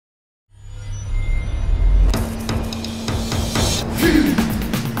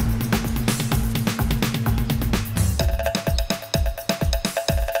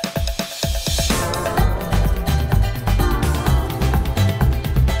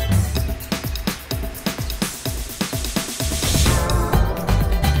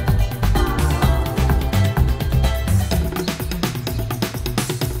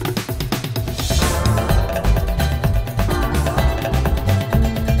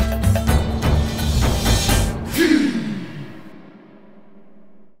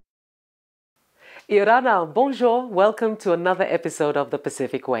Irana, bonjour. Welcome to another episode of the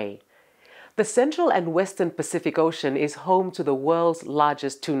Pacific Way. The Central and Western Pacific Ocean is home to the world's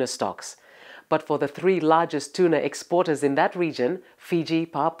largest tuna stocks. But for the three largest tuna exporters in that region, Fiji,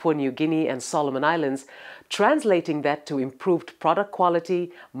 Papua New Guinea, and Solomon Islands, translating that to improved product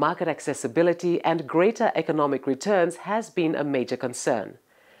quality, market accessibility, and greater economic returns has been a major concern.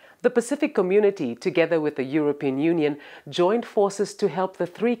 The Pacific community, together with the European Union, joined forces to help the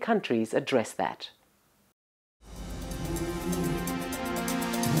three countries address that.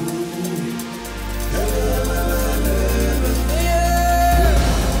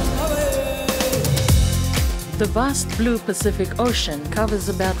 The vast blue Pacific Ocean covers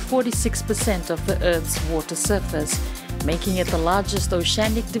about 46% of the Earth's water surface, making it the largest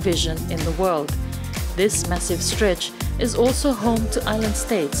oceanic division in the world. This massive stretch is also home to island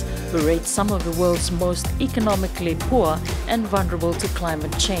states who rate some of the world's most economically poor and vulnerable to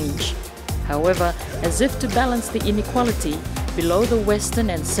climate change. However, as if to balance the inequality, below the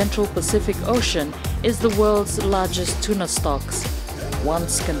Western and Central Pacific Ocean is the world's largest tuna stocks.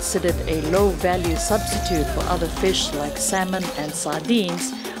 Once considered a low-value substitute for other fish like salmon and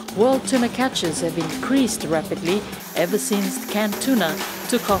sardines, world tuna catches have increased rapidly ever since canned tuna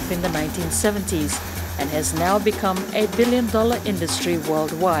took off in the 1970s and has now become a billion-dollar industry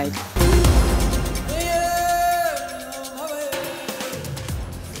worldwide.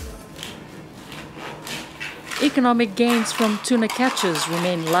 Economic gains from tuna catches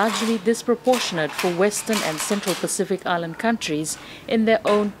remain largely disproportionate for Western and Central Pacific Island countries in their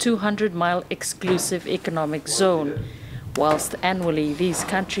own 200-mile exclusive economic zone. Whilst annually these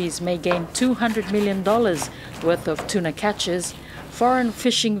countries may gain $200 million worth of tuna catches, foreign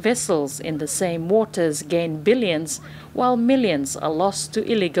fishing vessels in the same waters gain billions, while millions are lost to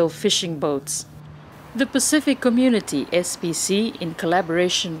illegal fishing boats. The Pacific Community, SPC, in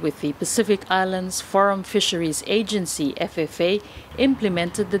collaboration with the Pacific Islands Forum Fisheries Agency, FFA,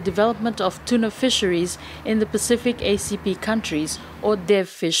 implemented the development of tuna fisheries in the Pacific ACP countries, or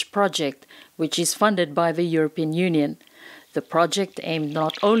DevFish project, which is funded by the European Union. The project aimed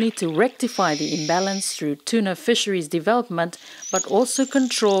not only to rectify the imbalance through tuna fisheries development, but also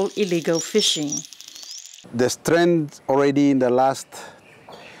control illegal fishing. There's trend already in the last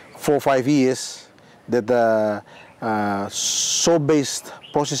 4 or 5 years that the soy-based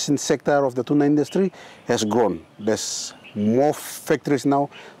processing sector of the tuna industry has grown. There's more factories now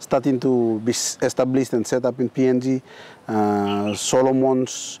starting to be established and set up in PNG,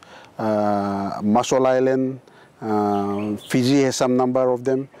 Solomons, Marshall Island, Fiji has some number of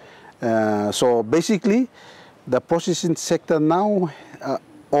them. So basically, the processing sector now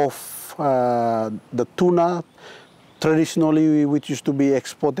of the tuna, traditionally, which used to be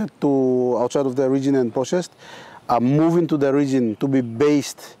exported to outside of the region and processed, are moving to the region to be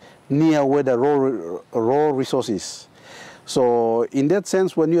based near where the raw resource is. So in that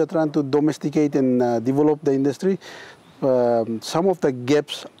sense, when you are trying to domesticate and develop the industry, some of the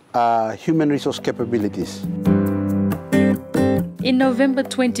gaps are human resource capabilities. In November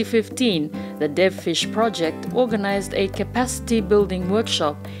 2015, the DevFish project organized a capacity-building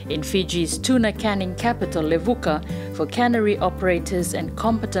workshop in Fiji's tuna canning capital, Levuka, for cannery operators and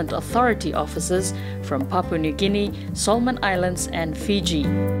competent authority officers from Papua New Guinea, Solomon Islands, and Fiji.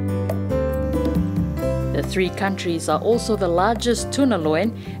 The three countries are also the largest tuna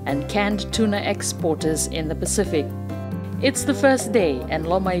loin and canned tuna exporters in the Pacific. It's the first day, and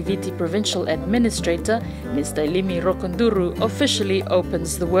Lomaiviti Provincial Administrator, Mr. Limi Rokonduru, officially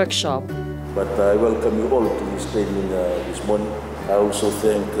opens the workshop. But I welcome you all to this training this morning. I also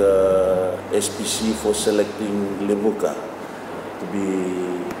thank SPC for selecting Levuka to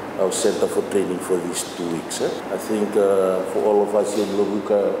be our center for training for these 2 weeks. I think for all of us here in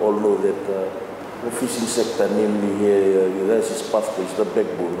Levuka, all know that the fishing sector, namely here with us, is Pafco, is the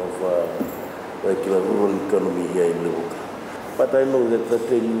backbone of the rural economy here in Levuka. But I know that the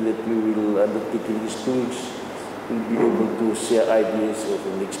training that we will undertake in these 2 weeks will be able to share ideas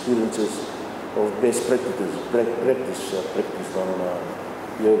and experiences of best practice on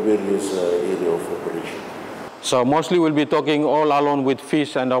your various area of operation. So mostly we'll be talking all along with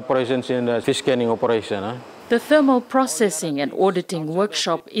fish and operations in the fish canning operation. The thermal processing and auditing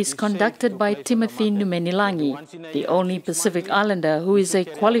workshop is conducted by Timothy Numenilangi, the only Pacific Islander who is a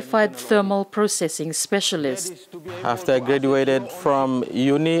qualified thermal processing specialist. After I graduated from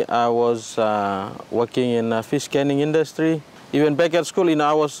uni, I was working in the fish canning industry. Even back at school,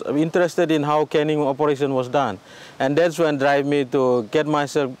 I was interested in how canning operation was done. And that's when drive me to get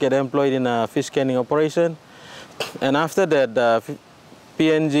employed in a fish canning operation. And after that,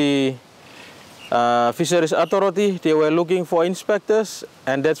 PNG Fisheries Authority. They were looking for inspectors,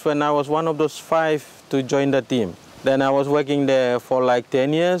 and that's when I was one of those 5 to join the team. Then I was working there for like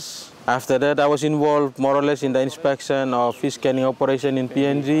 10 years. After that, I was involved more or less in the inspection of fish canning operation in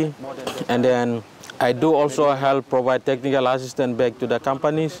PNG. And then I do also help provide technical assistance back to the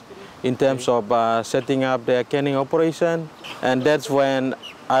companies in terms of setting up their canning operation. And that's when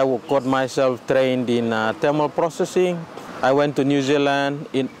I got myself trained in thermal processing. I went to New Zealand,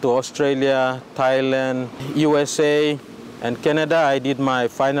 to Australia, Thailand, USA, and Canada. I did my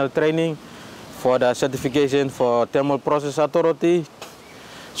final training for the certification for Thermal Process Authority.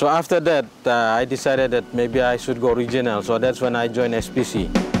 So after that, I decided that maybe I should go regional. So that's when I joined SPC.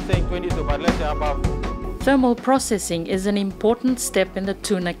 Thermal processing is an important step in the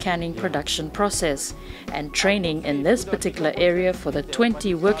tuna canning production process, and training in this particular area for the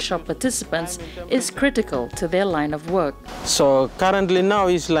 20 workshop participants is critical to their line of work. So currently now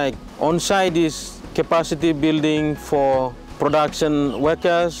is like on-site is capacity building for production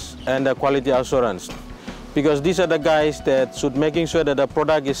workers and the quality assurance, because these are the guys that should making sure that the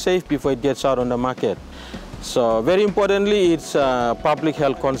product is safe before it gets out on the market. So very importantly, it's public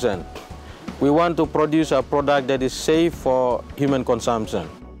health concern. We want to produce a product that is safe for human consumption.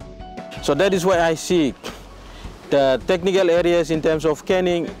 So that is why I see the technical areas in terms of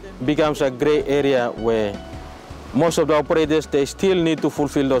canning becomes a gray area where most of the operators, they still need to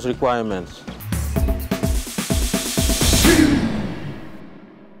fulfill those requirements.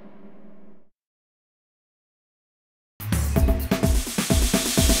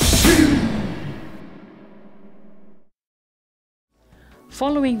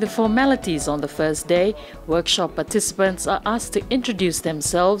 Following the formalities on the first day, workshop participants are asked to introduce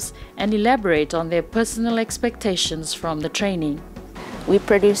themselves and elaborate on their personal expectations from the training. We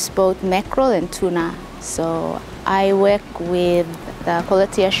produce both mackerel and tuna. So I work with the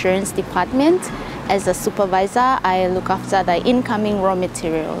Quality Assurance Department. As a supervisor, I look after the incoming raw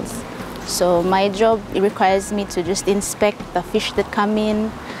materials. So my job requires me to just inspect the fish that come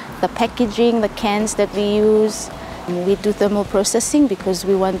in, the packaging, the cans that we use. We do thermal processing because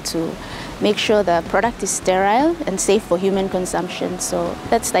we want to make sure the product is sterile and safe for human consumption. So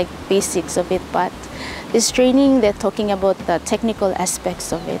that's like basics of it, but this training, they're talking about the technical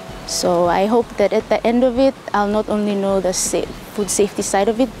aspects of it. So I hope that at the end of it, I'll not only know the food safety side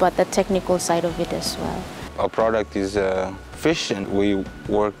of it, but the technical side of it as well. Our product is fish, and we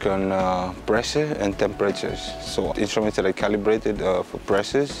work on pressure and temperatures. So instruments that are calibrated for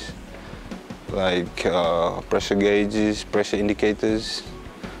pressures, like pressure gauges, pressure indicators,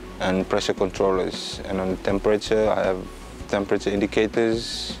 and pressure controllers. And on temperature, I have temperature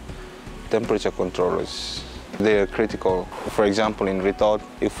indicators, temperature controllers. They are critical. For example, in retort,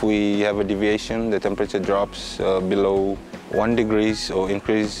 if we have a deviation, the temperature drops below 1 degree or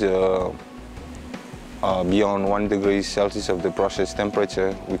increase beyond 1 degree Celsius of the process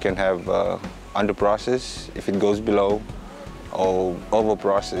temperature, we can have under process if it goes below, or over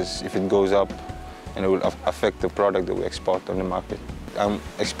process if it goes up, and it will affect the product that we export on the market. I'm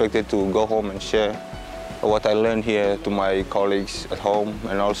expected to go home and share what I learned here to my colleagues at home,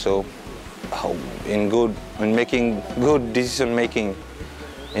 and also in making good decision making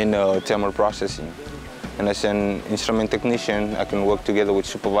in thermal processing. And as an instrument technician, I can work together with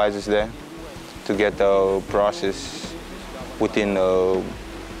supervisors there to get the process within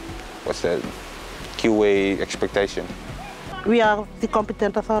QA expectation. We are the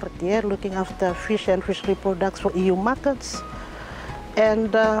competent authority looking after fish and fishery products for EU markets.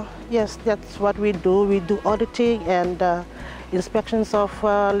 And yes, that's what we do. We do auditing and inspections of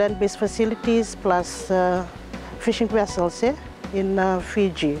land-based facilities plus fishing vessels in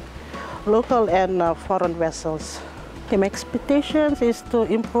Fiji, local and foreign vessels. My expectations is to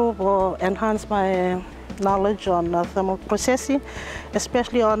improve or enhance my knowledge on thermal processing,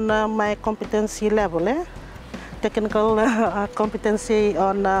 especially on my competency level. Technical competency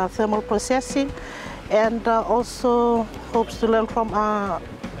on thermal processing, and also hopes to learn from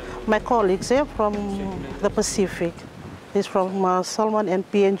my colleagues from the Pacific. It's from Solomon and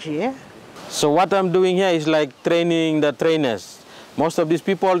PNG. So what I'm doing here is like training the trainers. Most of these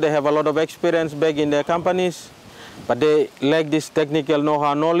people, they have a lot of experience back in their companies, but they lack this technical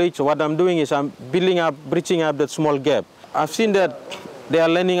know-how knowledge. So what I'm doing is I'm bridging up that small gap. I've seen that they are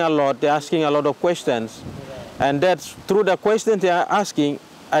learning a lot, they're asking a lot of questions. And that's through the questions they are asking,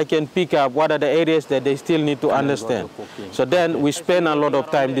 I can pick up what are the areas that they still need to understand. So then we spend a lot of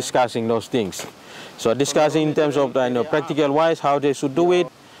time discussing those things. So discussing in terms of practical wise, how they should do it,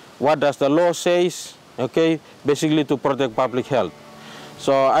 what does the law says, okay, basically to protect public health.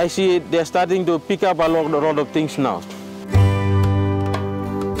 So I see they're starting to pick up a lot of things now.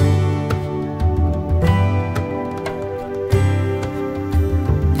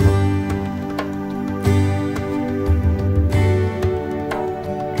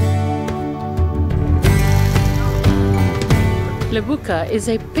 Levuka is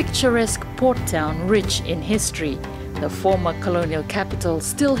a picturesque port town rich in history. The former colonial capital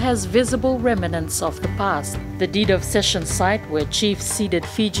still has visible remnants of the past. The deed of cession site where chiefs ceded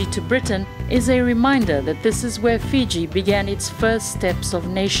Fiji to Britain is a reminder that this is where Fiji began its first steps of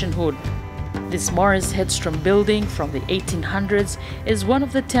nationhood. This Morris Hedstrom building from the 1800s is one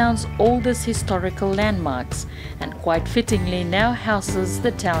of the town's oldest historical landmarks and quite fittingly now houses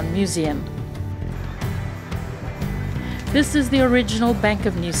the town museum. This is the original Bank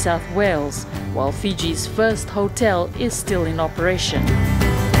of New South Wales, while Fiji's first hotel is still in operation.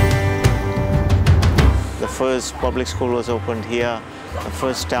 The first public school was opened here, the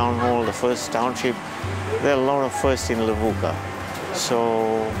first town hall, the first township. There are a lot of firsts in Levuka.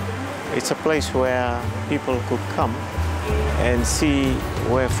 So it's a place where people could come and see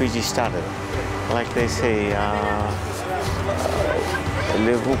where Fiji started. Like they say,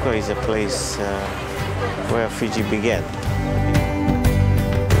 Levuka is a place where Fiji began.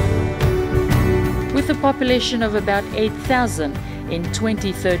 With a population of about 8,000, in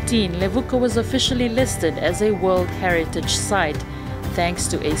 2013 Levuka was officially listed as a World Heritage Site, thanks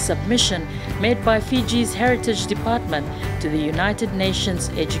to a submission made by Fiji's Heritage Department to the United Nations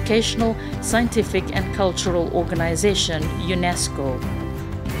Educational, Scientific and Cultural Organization, UNESCO.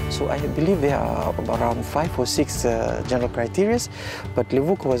 So I believe there are around 5 or 6 general criteria, but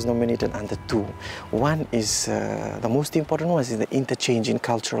Levuka was nominated under 2. One is, the most important one is the interchange in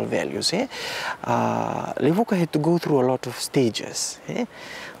cultural values. Levuka had to go through a lot of stages.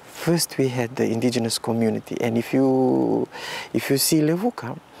 First we had the indigenous community, and if you see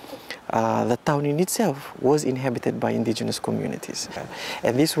Levuka, the town in itself was inhabited by indigenous communities.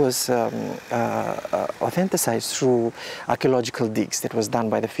 And this was authenticized through archaeological digs that was done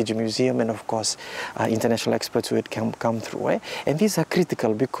by the Fiji Museum and of course international experts who had come through. And these are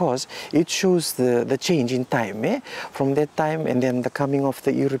critical because it shows the change in time from that time, and then the coming of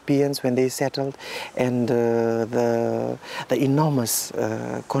the Europeans when they settled, and the enormous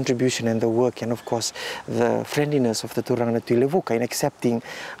contribution and the work, and of course the friendliness of the Turanga to Levuka in accepting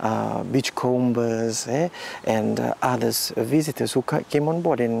beachcombers and others visitors who came on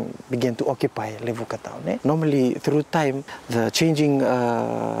board and began to occupy Levuka town. Normally, through time, the changing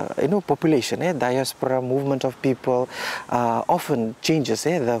population, diaspora, movement of people, often changes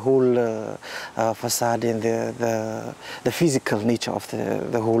the whole facade and the physical nature of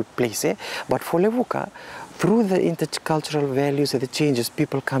the whole place. But for Levuka, through the intercultural values and the changes,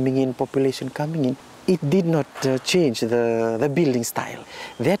 people coming in, population coming in, it did not change the building style.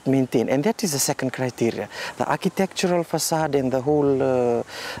 That maintained, and that is the second criteria. The architectural facade and the whole,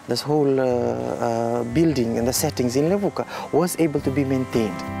 this whole building and the settings in Levuka was able to be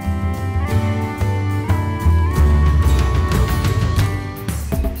maintained.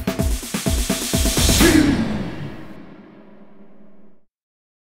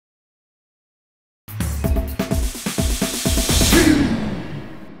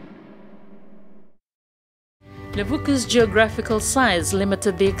 Levuka's geographical size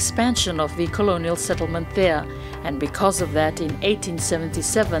limited the expansion of the colonial settlement there, and because of that, in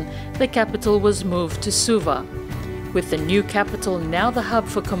 1877, the capital was moved to Suva. With the new capital now the hub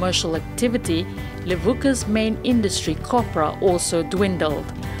for commercial activity, Levuka's main industry, copra, also dwindled.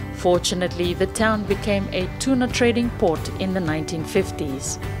 Fortunately, the town became a tuna trading port in the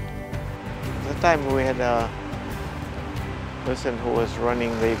 1950s. At the time we had a person who was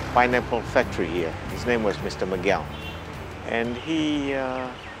running the pineapple factory here. His name was Mr. McGowan. And he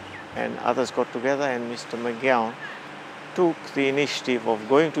and others got together, and Mr. McGowan took the initiative of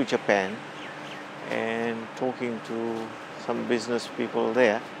going to Japan and talking to some business people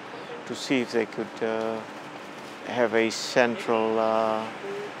there to see if they could have a central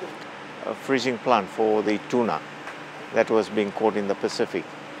freezing plant for the tuna that was being caught in the Pacific.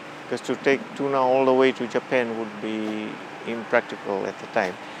 Because to take tuna all the way to Japan would be impractical at the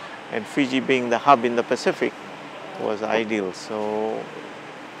time, and Fiji being the hub in the Pacific was ideal. So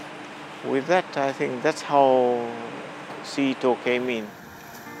with that, I think that's how C. Ito came in.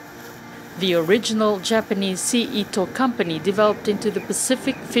 The original Japanese C. Ito Company developed into the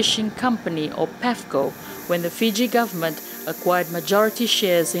Pacific Fishing Company, or PAFCO, when the Fiji government acquired majority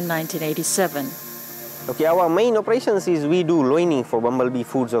shares in 1987. Okay, our main operations is we do loining for Bumblebee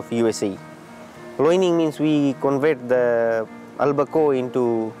Foods of USA. Loining means we convert the albacore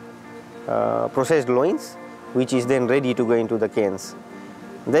into processed loins, which is then ready to go into the cans.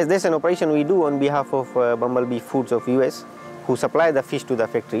 There's an operation we do on behalf of Bumblebee Foods of US, who supply the fish to the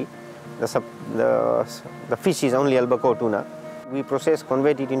factory. The fish is only albacore tuna. We process,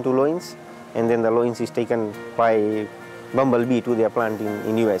 convert it into loins, and then the loins is taken by Bumblebee to their plant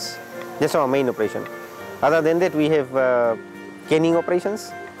in US. That's our main operation. Other than that, we have canning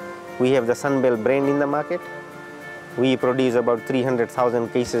operations. We have the Sunbelt brand in the market. We produce about 300,000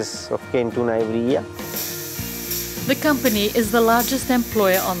 cases of canned tuna every year. The company is the largest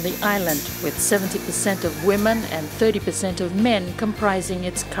employer on the island, with 70% of women and 30% of men comprising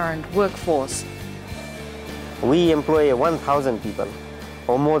its current workforce. We employ 1,000 people,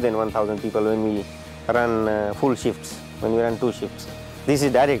 or more than 1,000 people when we run full shifts, when we run 2 shifts. This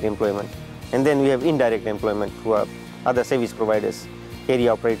is direct employment. And then we have indirect employment who are other service providers,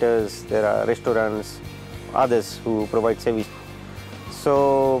 area operators, there are restaurants, others who provide service.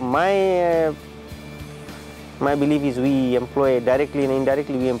 So my belief is we employ directly and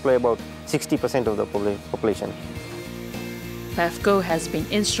indirectly, we employ about 60% of the population. PAFCO has been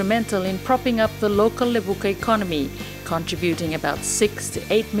instrumental in propping up the local Levuka economy, contributing about $6 to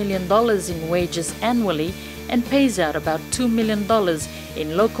 $8 million in wages annually and pays out about $2 million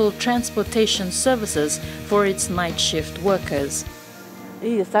in local transportation services for its night shift workers.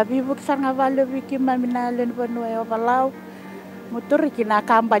 Iya, sabi mo kisanga vale wiki maminale ni banu ya valau, motori kina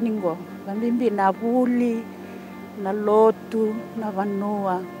kamba ningo, bambimbi na buli, na lotu, na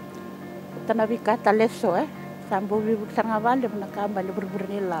vanua, tana vikata leso sambo vibu kisanga vale na kamba le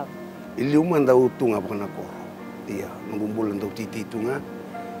burburi lau. Ili umanda utunga bana ko, iya, ngumbulan daw titi tunga,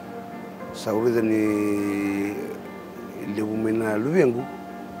 sa uri ni ili umena luengu,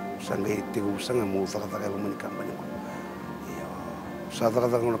 sangai tigu sanga mo sakataka lumani kamba ningo. Sa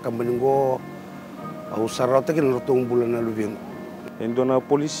kambaningo au sarauta kin rotong bulan na luviang. Endona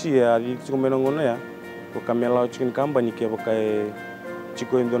polisi ya di komenongono ya. Ko kamela chikin kambani ke bakai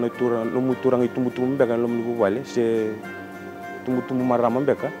chiko endona tura lumu turang itumutum beka lumu bubale se tumutum marama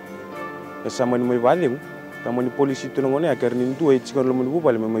beka. Sama ni mai valem kamani polisi tunongono ya kerni ndu e chiko lumu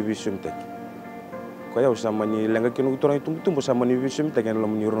bubale mai visum tek. Ko ya sama ni lenga kin turang itumutum sama ni visum tek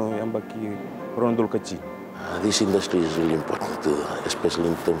lumu ni rono yambaki rondol kecil. This industry is really important, especially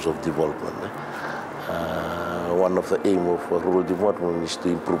in terms of development. One of the aims of rural development is to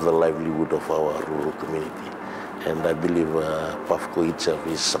improve the livelihood of our rural community. And I believe PAFCO itself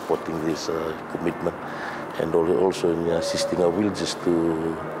is supporting this commitment and also in assisting our villages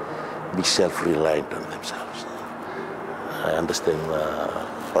to be self-reliant on themselves. I understand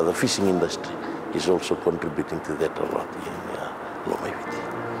but the fishing industry is also contributing to that a lot in Lomaiviti.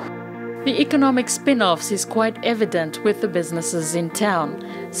 The economic spin-offs is quite evident with the businesses in town.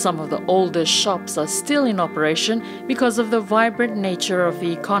 Some of the older shops are still in operation because of the vibrant nature of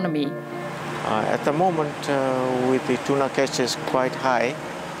the economy. At the moment, with the tuna catches quite high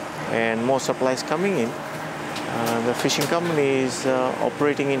and more supplies coming in, the fishing company is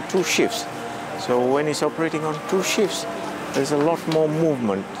operating in 2 shifts. So when it's operating on 2 shifts, there's a lot more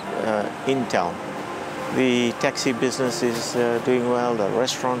movement in town. The taxi business is doing well, the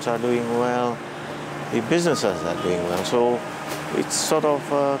restaurants are doing well, the businesses are doing well. So it's sort of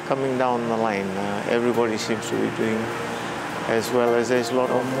coming down the line. Everybody seems to be doing as well, as there's a lot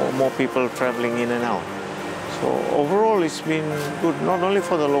of more people traveling in and out. So overall it's been good, not only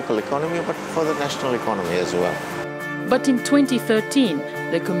for the local economy, but for the national economy as well. But in 2013,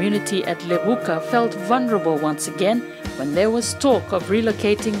 the community at Levuka felt vulnerable once again when there was talk of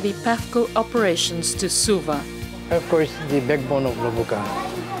relocating the PAFCO operations to Suva. PAFCO is the backbone of Levuka.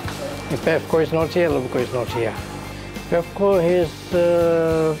 If PAFCO is not here, Levuka is not here. PAFCO has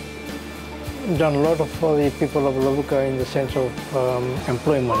done a lot for the people of Levuka in the sense of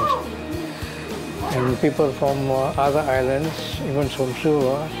employment. And people from other islands, even from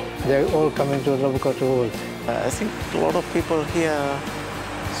Suva, they're all coming to Levuka to work. I think a lot of people here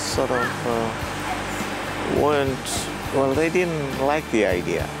sort of they didn't like the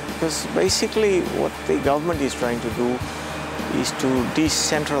idea. Because basically what the government is trying to do is to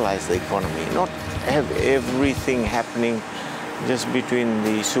decentralize the economy, not have everything happening just between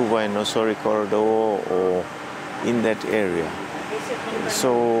the Suva and Nosori corridor or in that area.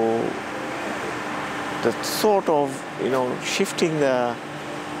 So the thought of shifting the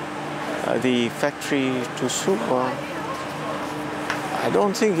factory to Suva, I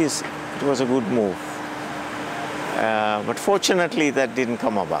don't think it was a good move. But fortunately that didn't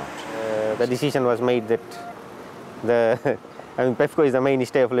come about. The decision was made that PAFCO is the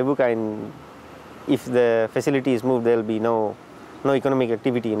mainstay of Levuka, and if the facility is moved, there will be no economic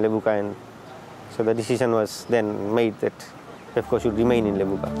activity in Levuka, and so the decision was then made that PAFCO should remain in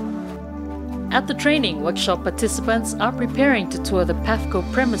Levuka. At the training, workshop participants are preparing to tour the PAFCO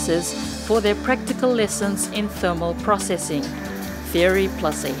premises for their practical lessons in thermal processing. Theory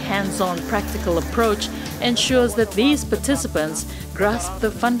plus a hands-on practical approach ensures that these participants grasp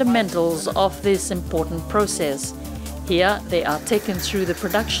the fundamentals of this important process. Here, they are taken through the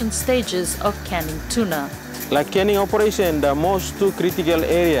production stages of canning tuna. Like canning operation, the most two critical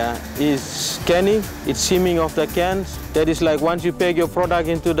area is canning, it's seaming of the cans. That is like once you pack your product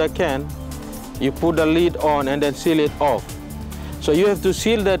into the can, you put the lid on and then seal it off. So you have to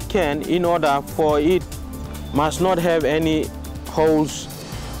seal that can in order for it must not have any holes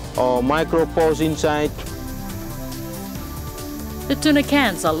or micro pores inside. The tuna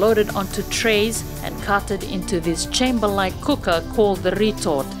cans are loaded onto trays and carted into this chamber-like cooker called the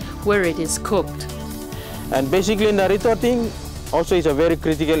retort, where it is cooked. And basically in the retorting also is a very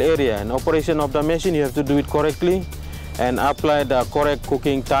critical area. In operation of the machine, you have to do it correctly and apply the correct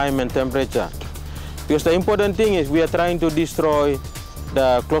cooking time and temperature. Because the important thing is we are trying to destroy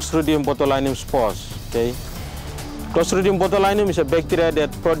the Clostridium botulinum spores. Okay? Clostridium botulinum is a bacteria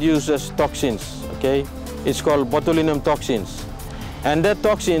that produces toxins. Okay? It's called botulinum toxins. And that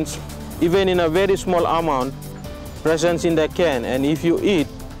toxins, even in a very small amount, present in the can, and if you eat,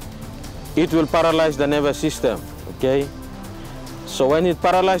 it will paralyze the nervous system, okay? So when it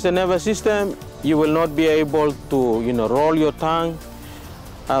paralyzes the nervous system, you will not be able to, roll your tongue,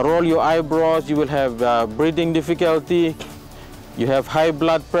 roll your eyebrows, you will have breathing difficulty, you have high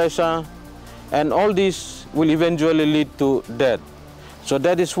blood pressure, and all this will eventually lead to death. So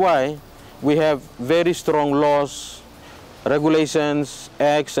that is why we have very strong laws, regulations,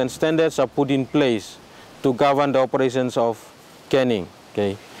 acts, and standards are put in place to govern the operations of canning,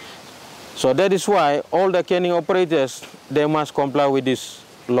 okay? So that is why all the canning operators, they must comply with these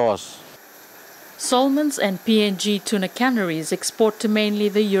laws. Solomons and PNG tuna canneries export to mainly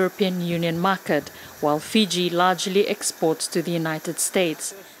the European Union market, while Fiji largely exports to the United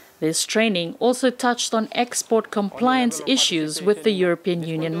States. This training also touched on export compliance issues with the European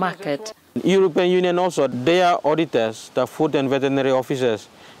Union market. European Union also, their auditors, the food and veterinary officers,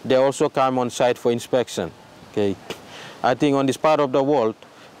 they also come on site for inspection. Okay. I think on this part of the world,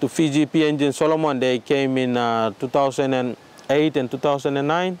 to Fiji, PNG, and Solomon, they came in 2008 and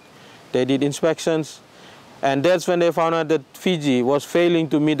 2009. They did inspections, and that's when they found out that Fiji was failing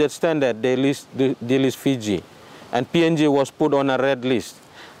to meet that standard. They delist Fiji, and PNG was put on a red list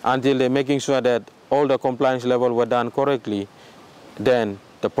until they're making sure that all the compliance levels were done correctly. Then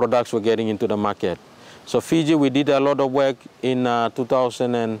the products were getting into the market. So Fiji, we did a lot of work in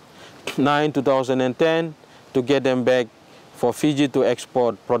 2009, 2010 to get them back for Fiji to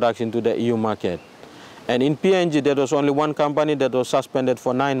export products into the EU market. And in PNG, there was only one company that was suspended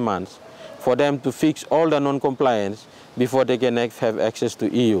for 9 months for them to fix all the non-compliance before they can have access to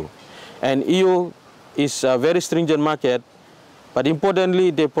EU. And EU is a very stringent market, but importantly,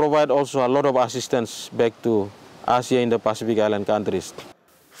 they provide also a lot of assistance back to Asia in the Pacific Island countries.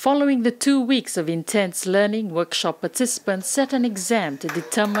 Following the 2 weeks of intense learning, workshop participants set an exam to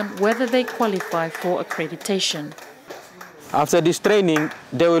determine whether they qualify for accreditation. After this training,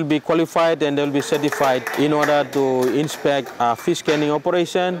 they will be qualified and they will be certified in order to inspect fish canning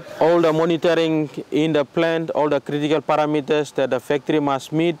operation, all the monitoring in the plant, all the critical parameters that the factory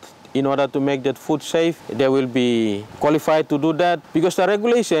must meet in order to make that food safe. They will be qualified to do that because the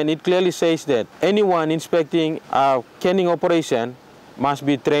regulation, it clearly says that anyone inspecting a canning operation must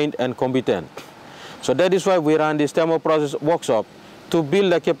be trained and competent. So that is why we run this thermal process workshop to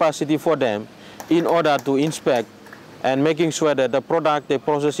build the capacity for them in order to inspect and making sure that the product they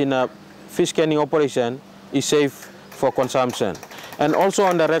process in a fish canning operation is safe for consumption. And also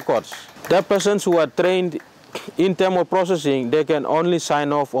on the records, the persons who are trained in thermal processing, they can only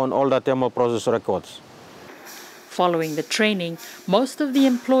sign off on all the thermal process records. Following the training, most of the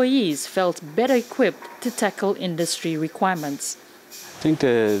employees felt better equipped to tackle industry requirements. I think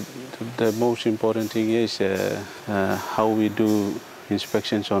the most important thing is how we do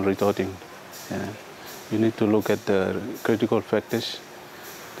inspections on retorting. You need to look at the critical factors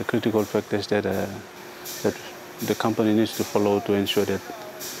that the company needs to follow to ensure that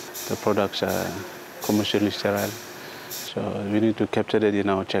the products are commercially sterile. So we need to capture that in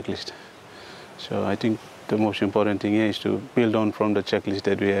our checklist. So I think the most important thing here is to build on from the checklist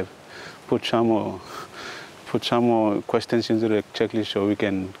that we have, put some more questions into the checklist so we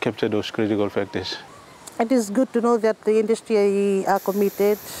can capture those critical factors. It is good to know that the industry are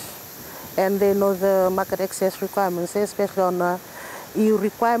committed and they know the market access requirements, especially on EU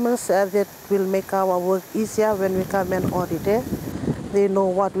requirements that will make our work easier when we come and audit it. They know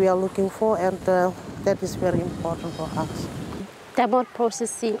what we are looking for, and that is very important for us. Thermal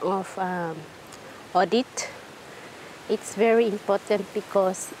processing of audit, it's very important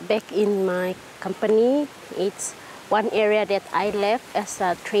because back in my company, it's one area that I left as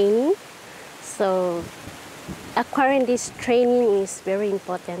a training. So acquiring this training is very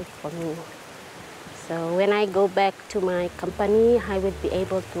important for me. So when I go back to my company, I will be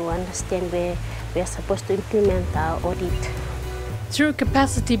able to understand where we are supposed to implement our audit. Through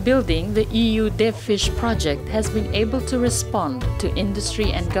capacity building, the EU DevFish project has been able to respond to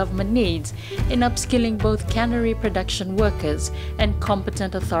industry and government needs in upskilling both cannery production workers and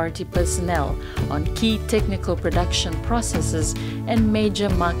competent authority personnel on key technical production processes and major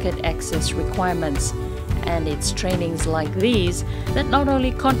market access requirements. And it's trainings like these that not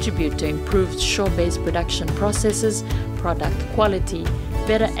only contribute to improved shore-based production processes, product quality,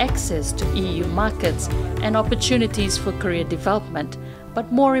 better access to EU markets and opportunities for career development,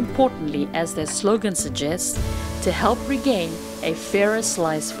 but more importantly, as their slogan suggests, to help regain a fairer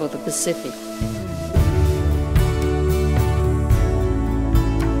slice for the Pacific.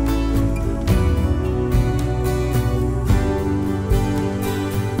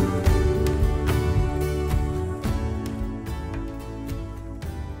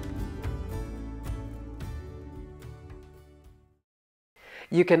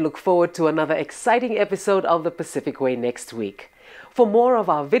 You can look forward to another exciting episode of The Pacific Way next week. For more of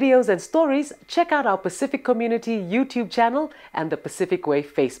our videos and stories, check out our Pacific Community YouTube channel and the Pacific Way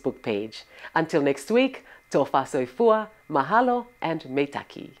Facebook page. Until next week, tofa soifua, mahalo and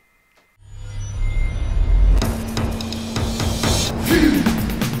meitaki.